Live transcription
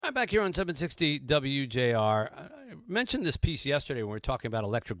Right back here on 760 WJR. I mentioned this piece yesterday when we were talking about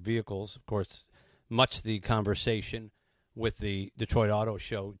electric vehicles. Of course, much the conversation with the Detroit Auto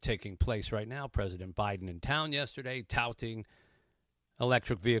Show taking place right now. President Biden in town yesterday touting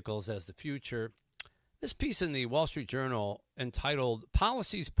electric vehicles as the future. This piece in the Wall Street Journal entitled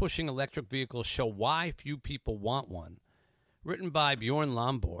Policies Pushing Electric Vehicles Show Why Few People Want One, written by Bjorn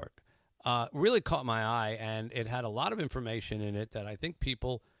Lomborg, really caught my eye, and it had a lot of information in it that I think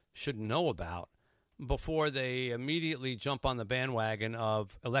people should know about before they immediately jump on the bandwagon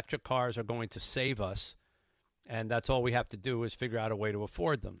of electric cars are going to save us, and that's all we have to do is figure out a way to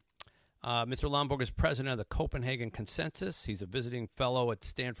afford them. Mr. Lomborg is president of the Copenhagen Consensus. He's a visiting fellow at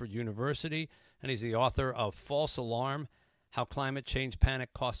Stanford University, and he's the author of False Alarm, How Climate Change Panic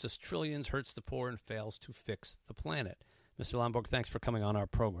Costs Us Trillions, Hurts the Poor, and Fails to Fix the Planet. Mr. Lomborg, thanks for coming on our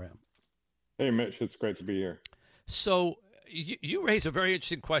program. Hey, Mitch, it's great to be here. So you raise a very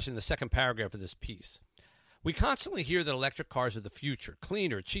interesting question in the second paragraph of this piece. We constantly hear that electric cars are the future,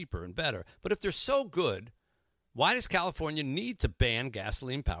 cleaner, cheaper, and better. But if they're so good, why does California need to ban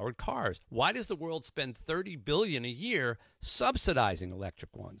gasoline-powered cars? Why does the world spend $30 billion a year subsidizing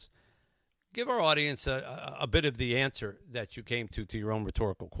electric ones? Give our audience a bit of the answer that you came to your own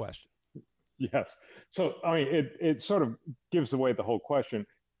rhetorical question. Yes. So, I mean, it sort of gives away the whole question.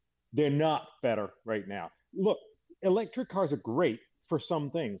 They're not better right now. Look, electric cars are great for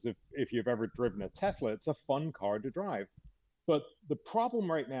some things. If you've ever driven a Tesla, it's a fun car to drive. But the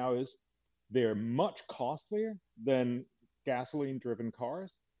problem right now is they're much costlier than gasoline-driven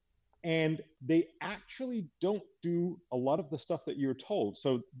cars, and they actually don't do a lot of the stuff that you're told.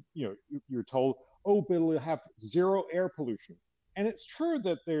 So, you're told, oh, but it'll have zero air pollution. And it's true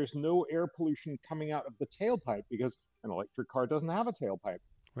that there's no air pollution coming out of the tailpipe because an electric car doesn't have a tailpipe.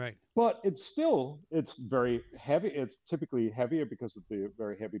 Right. But it's very heavy. It's typically heavier because of the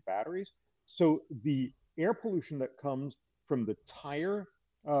very heavy batteries. So the air pollution that comes from the tire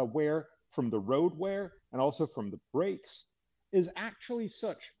wear, from the road wear, and also from the brakes is actually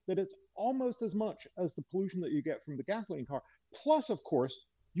such that it's almost as much as the pollution that you get from the gasoline car. Plus, of course,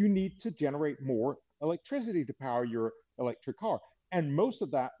 you need to generate more electricity to power your electric car. And most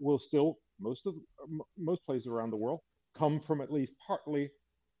of that will still, most places around the world, come from at least partly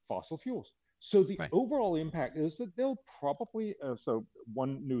fossil fuels. So the overall impact is that they'll probably, so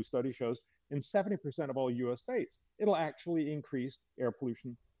one new study shows in 70% of all US states, it'll actually increase air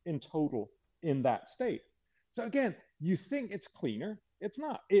pollution in total in that state. So again, you think it's cleaner. It's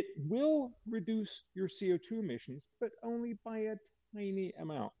not. It will reduce your CO2 emissions, but only by a tiny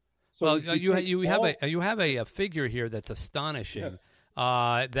amount. So well, you have a figure here that's astonishing. Yes.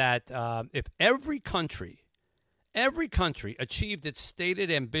 That if every country achieved its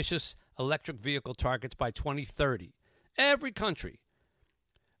stated ambitious electric vehicle targets by 2030, every country,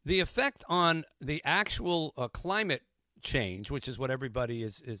 the effect on the actual climate change, which is what everybody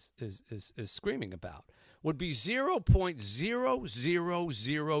is screaming about, would be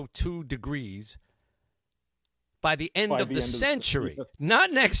 0.0002 degrees by the end of the century,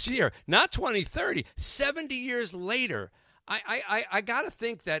 not next year, not 2030, 70 years later. I got to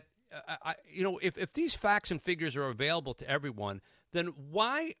think that, if these facts and figures are available to everyone, then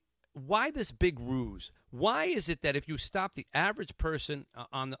why this big ruse? Why is it that if you stop the average person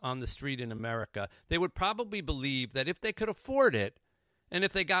on the street in America, they would probably believe that if they could afford it and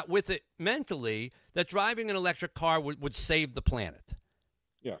if they got with it mentally, that driving an electric car would save the planet?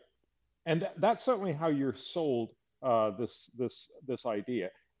 Yeah. And that's certainly how you're sold this idea.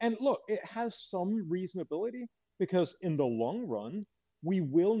 And look, it has some reasonability because in the long run, we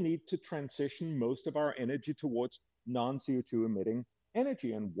will need to transition most of our energy towards non-CO2 emitting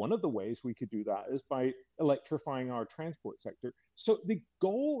energy. And one of the ways we could do that is by electrifying our transport sector. So the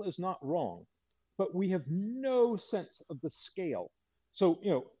goal is not wrong, but we have no sense of the scale. So,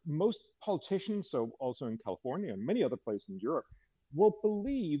 most politicians, so also in California and many other places in Europe, will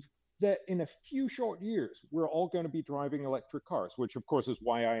believe that in a few short years, we're all going to be driving electric cars, which of course is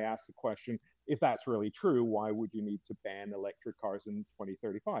why I asked the question, if that's really true, why would you need to ban electric cars in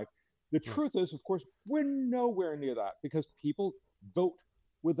 2035? The truth is, of course, we're nowhere near that because people vote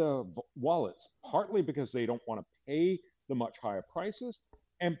with their wallets, partly because they don't want to pay the much higher prices,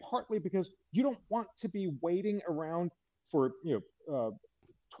 and partly because you don't want to be waiting around for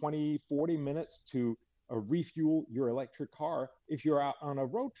 20, 40 minutes to refuel your electric car if you're out on a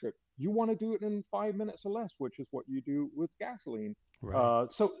road trip. You want to do it in 5 minutes or less, which is what you do with gasoline.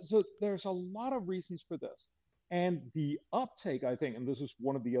 Right. So there's a lot of reasons for this. And the uptake, I think, and this is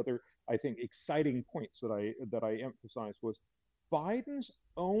one of the other, I think, exciting points that I emphasized, was Biden's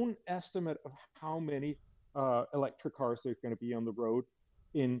own estimate of how many electric cars there's going to be on the road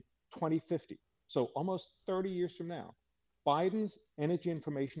in 2050, so almost 30 years from now, Biden's Energy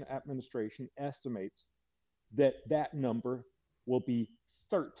Information Administration estimates that that number will be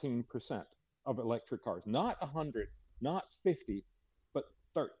 13% of electric cars, not 100, not 50, but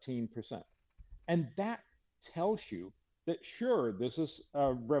 13%. And that tells you that, sure, this is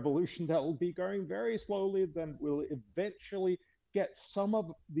a revolution that will be going very slowly, then we'll eventually get some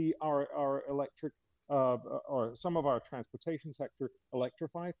of our electric or some of our transportation sector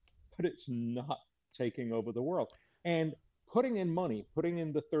electrified, but it's not taking over the world. And putting in money, putting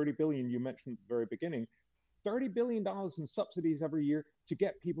in the 30 billion you mentioned at the very beginning, $30 billion in subsidies every year to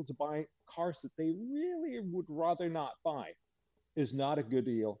get people to buy cars that they really would rather not buy is not a good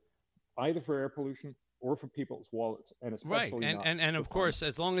deal, either for air pollution or for people's wallets, and especially right. And of course,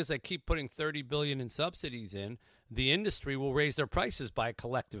 as long as they keep putting $30 billion in subsidies in, the industry will raise their prices by a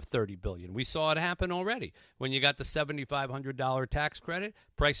collective $30 billion. We saw it happen already. When you got the $7,500 tax credit,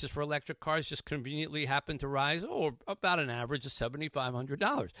 prices for electric cars just conveniently happened to rise, about an average of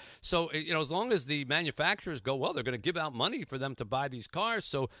 $7,500. So, as long as the manufacturers go, well, they're going to give out money for them to buy these cars,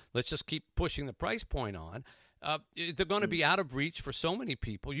 so let's just keep pushing the price point on. They're going to be out of reach for so many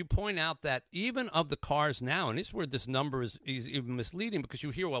people. You point out that even of the cars now, and this is where this number is even misleading, because you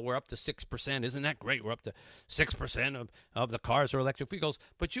hear, well, we're up to 6%. Isn't that great? We're up to 6% of the cars are electric vehicles.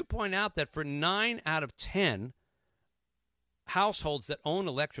 But you point out that for 9 out of 10 households that own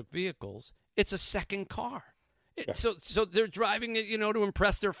electric vehicles, it's a second car. Yeah. So they're driving it, to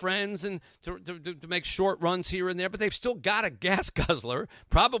impress their friends and to make short runs here and there, but they've still got a gas guzzler,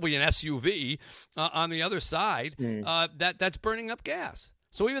 probably an SUV on the other side that's burning up gas.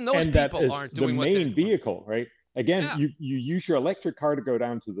 So even those people aren't doing the main vehicle, right? Again, yeah. you use your electric car to go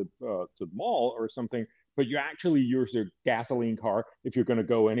down to the mall or something, but you actually use your gasoline car if you're going to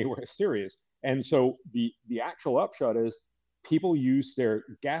go anywhere serious. And so the actual upshot is, people use their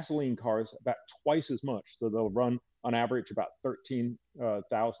gasoline cars about twice as much. So they'll run on average about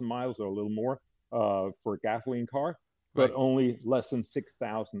 13,000 miles or a little more for a gasoline car, but right. only less than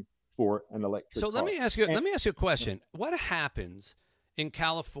 6,000 for an electric car. So let me ask you a question. What happens in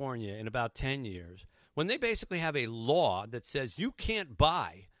California in about 10 years when they basically have a law that says you can't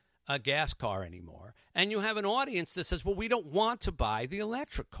buy a gas car anymore, and you have an audience that says, well, we don't want to buy the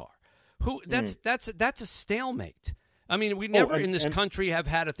electric car? That's a stalemate. I mean, we never in this country have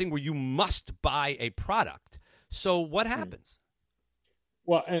had a thing where you must buy a product. So what happens?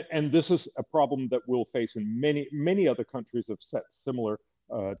 Well, and this is a problem that we'll face in many other countries have set similar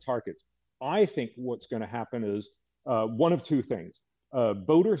targets. I think what's going to happen is one of two things.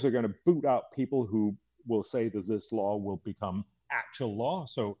 Voters are going to boot out people who will say that this law will become actual law.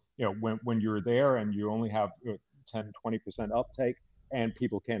 So, when you're there and you only have 10, 20% uptake and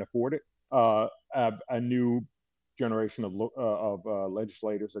people can't afford it, a new generation of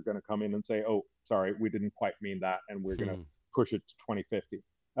legislators are going to come in and say, oh, sorry, we didn't quite mean that, and we're going to push it to 2050.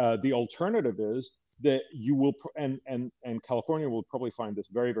 The alternative is that you will, and California will probably find this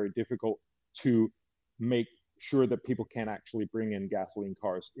very, very difficult to make sure that people can actually bring in gasoline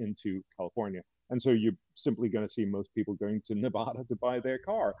cars into California. And so you're simply going to see most people going to Nevada to buy their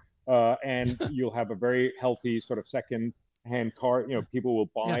car. And you'll have a very healthy sort of second-hand car. People will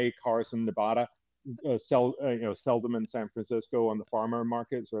buy cars in Nevada, sell them in San Francisco on the farmer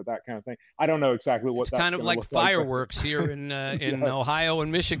markets or that kind of thing. I don't know exactly what it's kind of like fireworks here in yes. Ohio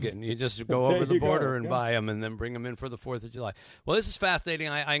and Michigan. You just go over the border and buy them and then bring them in for the 4th of July. Well, this is fascinating.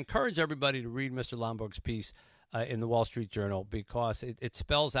 I encourage everybody to read Mr. Lomborg's piece in the Wall Street Journal, because it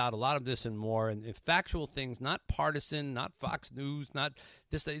spells out a lot of this and more, and factual things, not partisan, not Fox News, not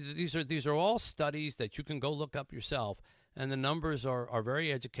this. These are all studies that you can go look up yourself. And the numbers are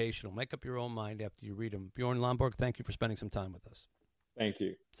very educational. Make up your own mind after you read them. Bjorn Lomborg, thank you for spending some time with us. Thank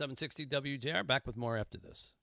you. 760 WJR, back with more after this.